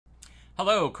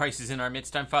Hello, Christ is in our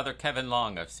midst. I'm Father Kevin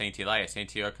Long of St. Elias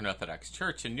Antiochian Orthodox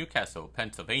Church in Newcastle,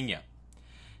 Pennsylvania.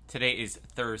 Today is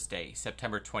Thursday,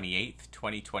 September 28th,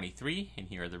 2023, and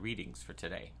here are the readings for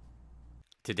today.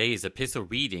 Today's epistle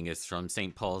reading is from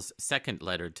St. Paul's second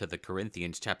letter to the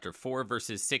Corinthians, chapter 4,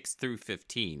 verses 6 through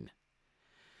 15.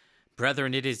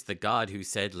 Brethren, it is the God who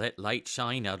said, "Let light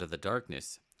shine out of the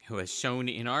darkness," who has shown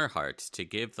in our hearts to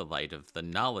give the light of the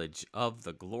knowledge of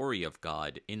the glory of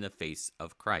God in the face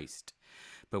of Christ.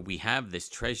 But we have this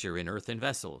treasure in earthen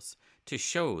vessels, to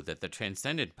show that the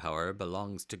transcendent power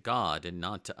belongs to God and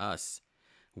not to us.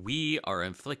 We are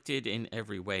afflicted in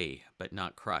every way, but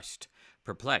not crushed,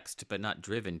 perplexed, but not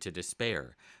driven to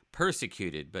despair,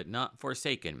 persecuted, but not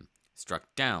forsaken,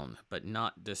 struck down, but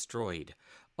not destroyed,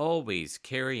 always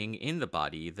carrying in the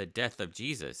body the death of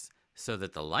Jesus, so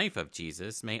that the life of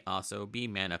Jesus may also be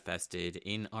manifested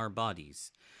in our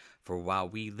bodies. For while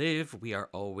we live, we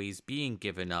are always being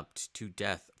given up to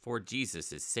death for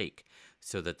Jesus' sake,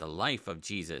 so that the life of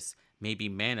Jesus may be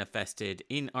manifested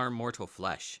in our mortal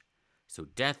flesh. So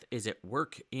death is at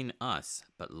work in us,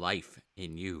 but life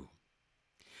in you.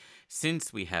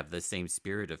 Since we have the same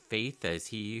spirit of faith as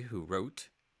he who wrote,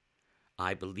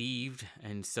 "I believed,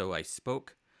 and so I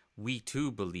spoke," we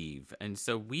too believe, and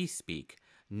so we speak,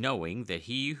 knowing that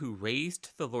he who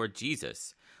raised the Lord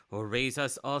Jesus will raise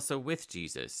us also with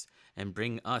Jesus, and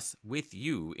bring us with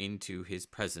you into his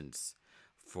presence.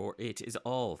 For it is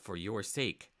all for your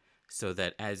sake, so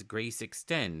that as grace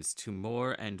extends to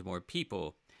more and more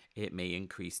people, it may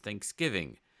increase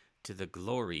thanksgiving to the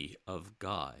glory of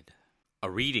God. A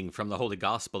reading from the Holy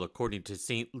Gospel according to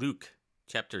St. Luke,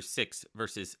 chapter 6,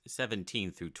 verses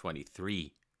 17 through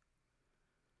 23.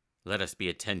 Let us be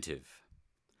attentive.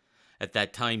 At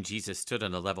that time Jesus stood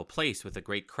on a level place with a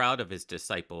great crowd of his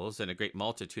disciples and a great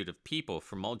multitude of people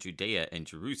from all Judea and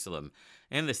Jerusalem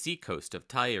and the seacoast of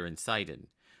Tyre and Sidon,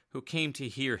 who came to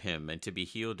hear him and to be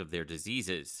healed of their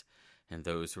diseases. And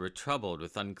those who were troubled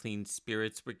with unclean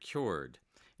spirits were cured.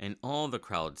 And all the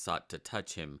crowd sought to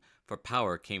touch him, for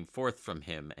power came forth from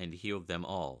him and healed them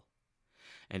all.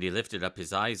 And he lifted up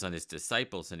his eyes on his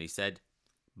disciples, and he said,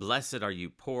 "Blessed are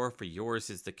you poor, for yours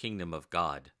is the kingdom of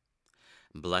God.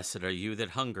 Blessed are you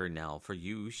that hunger now, for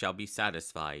you shall be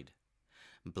satisfied.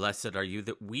 Blessed are you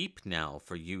that weep now,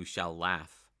 for you shall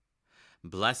laugh.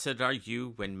 Blessed are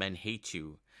you when men hate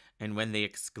you, and when they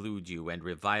exclude you and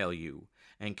revile you,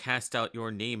 and cast out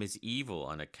your name as evil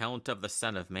on account of the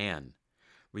Son of Man.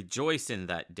 Rejoice in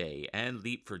that day, and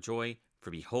leap for joy,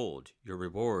 for behold, your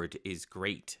reward is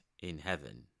great in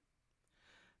heaven."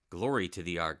 Glory to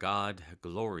thee, our God,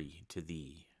 glory to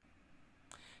thee.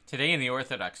 Today in the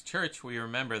Orthodox Church, we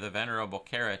remember the Venerable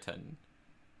Chariton,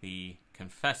 the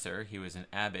confessor. He was an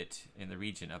abbot in the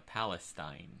region of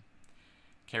Palestine.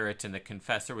 Chariton the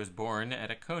confessor was born at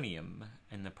Iconium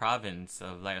in the province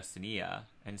of Laodicea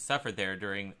and suffered there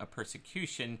during a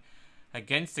persecution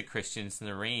against the Christians in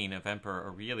the reign of Emperor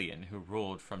Aurelian, who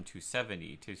ruled from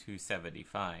 270 to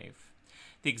 275.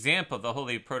 The example of the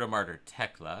holy protomartyr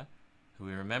Thecla, who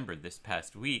we remembered this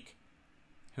past week,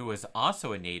 who was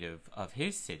also a native of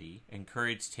his city,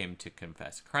 encouraged him to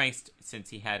confess Christ, since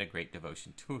he had a great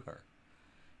devotion to her.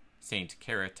 Saint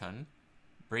Chariton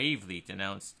bravely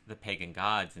denounced the pagan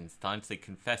gods and staunchly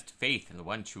confessed faith in the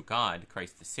one true God,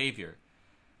 Christ the Savior.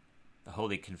 The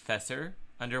holy confessor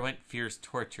underwent fierce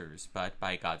tortures, but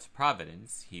by God's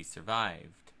providence he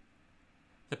survived.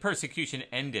 The persecution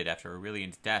ended after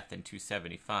Aurelian's death in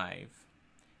 275.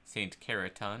 Saint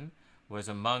Chariton was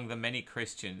among the many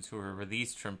Christians who were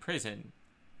released from prison,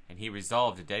 and he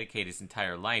resolved to dedicate his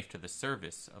entire life to the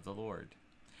service of the Lord.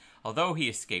 Although he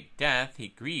escaped death, he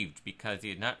grieved because he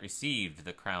had not received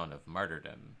the crown of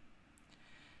martyrdom.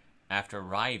 After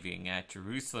arriving at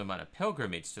Jerusalem on a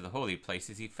pilgrimage to the holy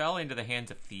places, he fell into the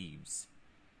hands of thieves,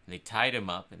 and they tied him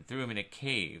up and threw him in a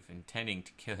cave, intending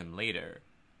to kill him later.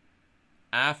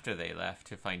 After they left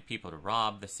to find people to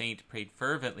rob, the saint prayed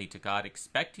fervently to God,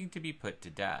 expecting to be put to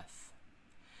death.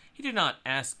 He did not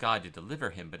ask God to deliver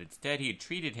him, but instead he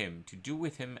entreated him to do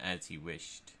with him as he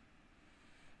wished.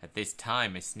 At this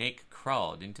time a snake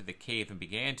crawled into the cave and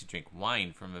began to drink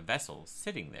wine from a vessel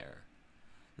sitting there.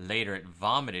 Later it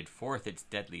vomited forth its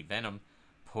deadly venom,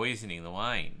 poisoning the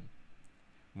wine.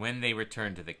 When they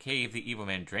returned to the cave, the evil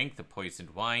man drank the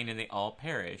poisoned wine, and they all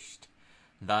perished.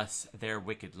 Thus their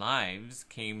wicked lives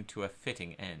came to a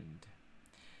fitting end.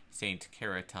 Saint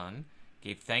Chariton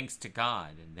gave thanks to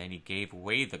God, and then he gave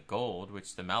away the gold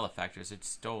which the malefactors had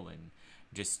stolen,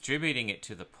 distributing it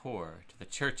to the poor, to the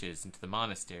churches, and to the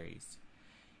monasteries.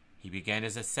 He began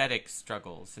his ascetic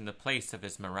struggles in the place of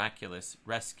his miraculous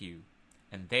rescue,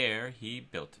 and there he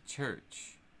built a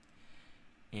church.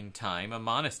 In time, a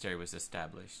monastery was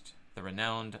established, the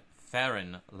renowned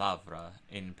Farin Lavra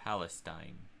in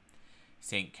Palestine.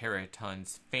 St.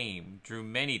 Chariton's fame drew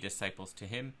many disciples to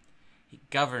him. He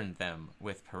governed them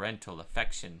with parental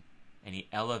affection, and he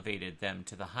elevated them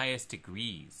to the highest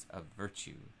degrees of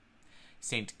virtue.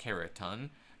 St. Chariton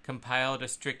compiled a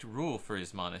strict rule for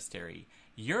his monastery.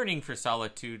 Yearning for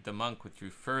solitude, the monk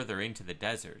withdrew further into the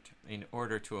desert in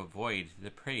order to avoid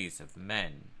the praise of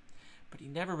men. But he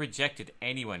never rejected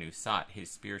anyone who sought his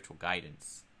spiritual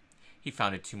guidance. He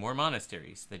founded 2 more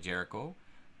monasteries, the Jericho,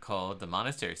 called the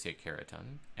Monastery of St.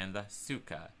 Chariton, and the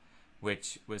Sukkah,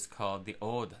 which was called the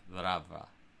Old Lavra.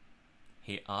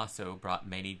 He also brought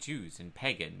many Jews and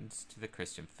pagans to the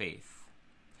Christian faith.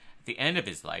 At the end of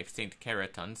his life, St.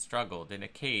 Chariton struggled in a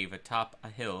cave atop a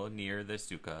hill near the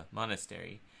Sukkah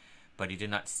monastery, but he did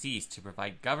not cease to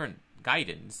provide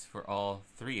guidance for all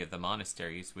 3 of the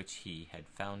monasteries which he had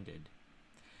founded.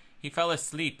 He fell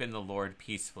asleep in the Lord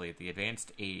peacefully at the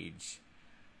advanced age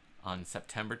on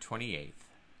September 28th,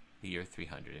 the year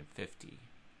 350.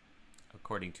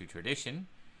 According to tradition,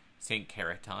 St.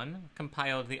 Chariton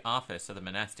compiled the office of the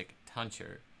monastic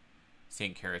tonsure.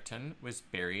 St. Chariton was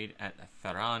buried at the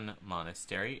Faran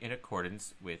monastery in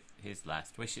accordance with his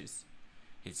last wishes.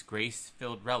 His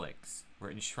grace-filled relics were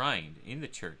enshrined in the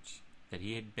church that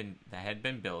had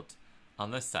been built on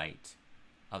the site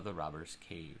of the robber's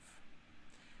cave.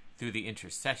 Through the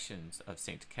intercessions of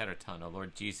St. Chariton, O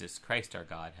Lord Jesus Christ our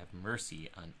God, have mercy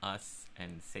on us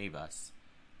and save us.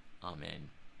 Amen.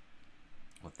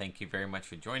 Well, thank you very much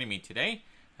for joining me today.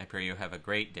 I pray you have a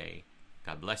great day.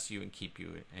 God bless you and keep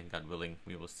you, and God willing,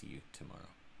 we will see you tomorrow.